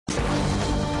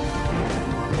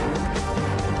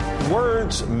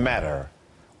Words matter.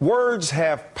 Words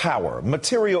have power,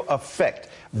 material effect,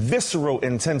 visceral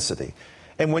intensity.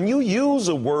 And when you use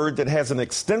a word that has an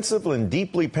extensive and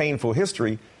deeply painful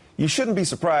history, you shouldn't be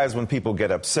surprised when people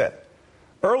get upset.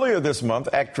 Earlier this month,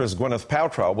 actress Gwyneth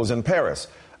Paltrow was in Paris,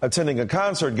 attending a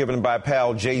concert given by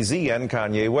pal Jay-Z and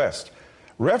Kanye West.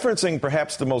 Referencing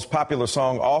perhaps the most popular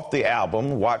song off the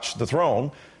album, Watch the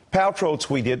Throne, Paltrow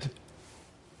tweeted,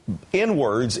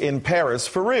 "N-words in Paris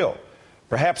for real."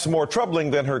 Perhaps more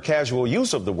troubling than her casual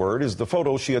use of the word is the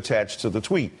photo she attached to the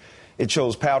tweet. It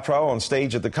shows Paltrow on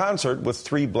stage at the concert with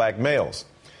 3 black males.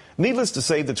 Needless to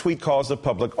say, the tweet caused a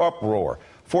public uproar,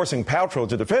 forcing Paltrow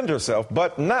to defend herself,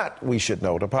 but not, we should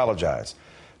note, apologize.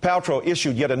 Paltrow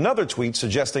issued yet another tweet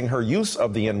suggesting her use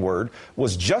of the N-word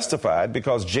was justified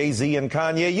because Jay-Z and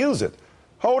Kanye use it.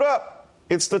 Hold up,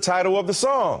 it's the title of the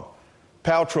song.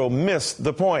 Paltrow missed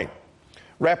the point.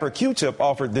 Rapper Q-Tip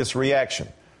offered this reaction.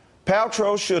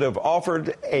 Paltrow should have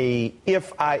offered a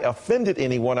 "if I offended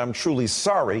anyone, I'm truly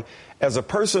sorry." As a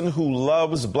person who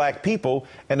loves black people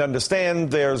and understand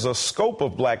there's a scope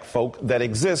of black folk that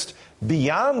exist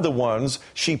beyond the ones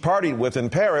she partied with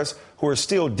in Paris who are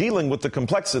still dealing with the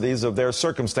complexities of their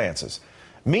circumstances.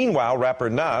 Meanwhile, rapper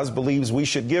Nas believes we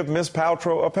should give Miss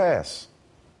Paltrow a pass.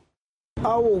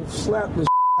 I will slap the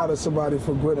out of somebody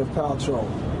for Gwyneth Paltrow.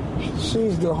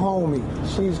 She's the homie.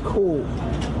 She's cool.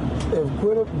 If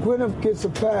Gwyneth gets a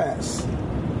pass,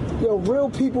 yo, real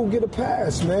people get a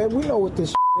pass, man. We know what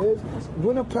this is.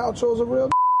 Gwyneth Paltrow's a real.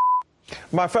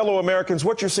 My fellow Americans,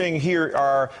 what you're seeing here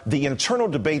are the internal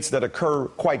debates that occur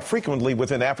quite frequently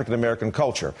within African American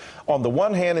culture. On the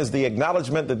one hand is the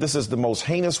acknowledgement that this is the most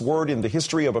heinous word in the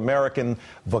history of American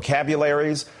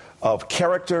vocabularies, of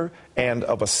character, and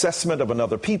of assessment of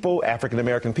another people, African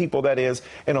American people, that is.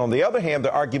 And on the other hand,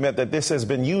 the argument that this has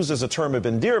been used as a term of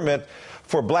endearment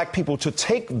for black people to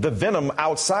take the venom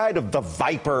outside of the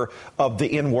viper of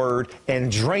the N-word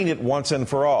and drain it once and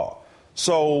for all.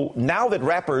 So now that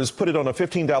rappers put it on a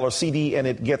 $15 CD and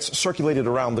it gets circulated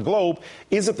around the globe,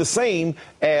 is it the same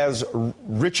as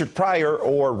Richard Pryor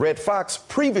or Red Fox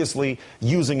previously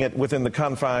using it within the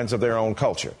confines of their own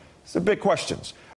culture? It's a big question.